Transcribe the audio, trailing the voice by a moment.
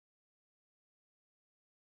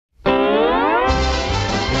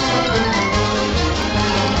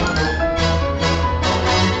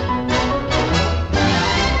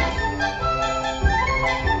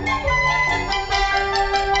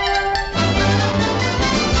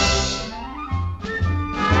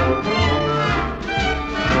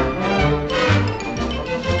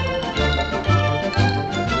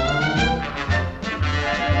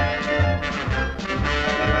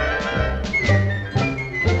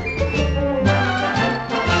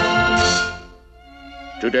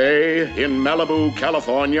Today, in Malibu,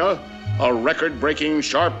 California, a record-breaking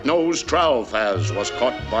sharp-nosed trowelfaz was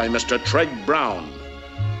caught by Mr. Treg Brown.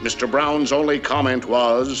 Mr. Brown's only comment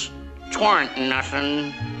was, "'Twarn't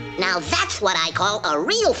nothing." Now that's what I call a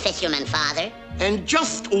real fisherman, Father. And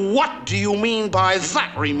just what do you mean by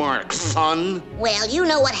that remark, son? Well, you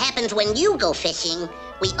know what happens when you go fishing.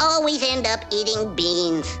 We always end up eating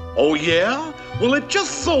beans. Oh, yeah? Well, it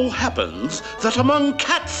just so happens that among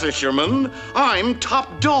cat fishermen, I'm top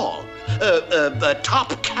dog.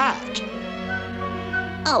 Top cat.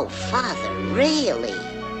 Oh, Father, really?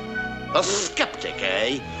 A skeptic,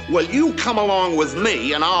 eh? Well, you come along with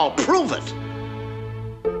me and I'll prove it.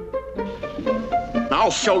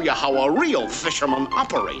 I'll show you how a real fisherman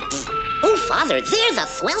operates. Oh, Father, there's a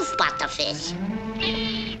swell spot to fish.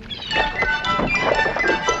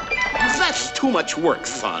 That's too much work,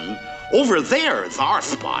 son. Over there's our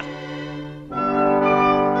spot.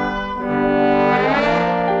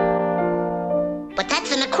 But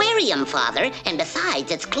that's an aquarium, Father, and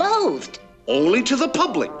besides, it's closed. Only to the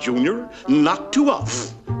public, Junior, not to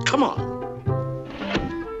us. Come on.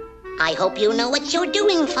 I hope you know what you're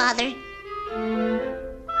doing, Father.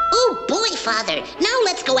 Oh, boy, Father. Now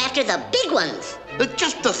let's go after the big ones.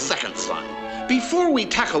 Just a second, son. Before we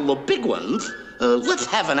tackle the big ones, let's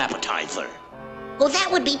have an appetizer. Well,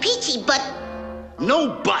 that would be peachy, but...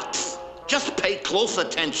 No buts. Just pay close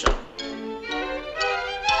attention.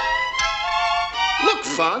 Look,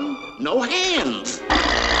 son. No hands.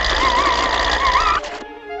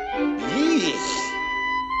 Yes.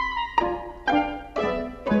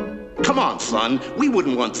 Come on, son. We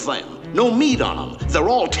wouldn't want them. No meat on them. They're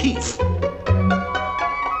all teeth.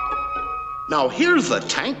 Now here's a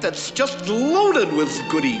tank that's just loaded with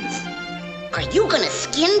goodies. Are you gonna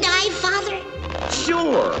skin dive, Father?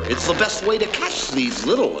 Sure. It's the best way to catch these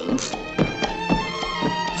little ones.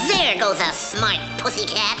 There goes a smart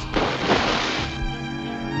pussycat.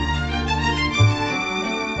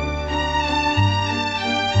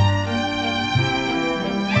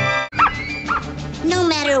 No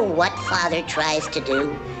matter what Father tries to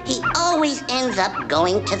do, he always ends up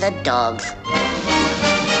going to the dogs.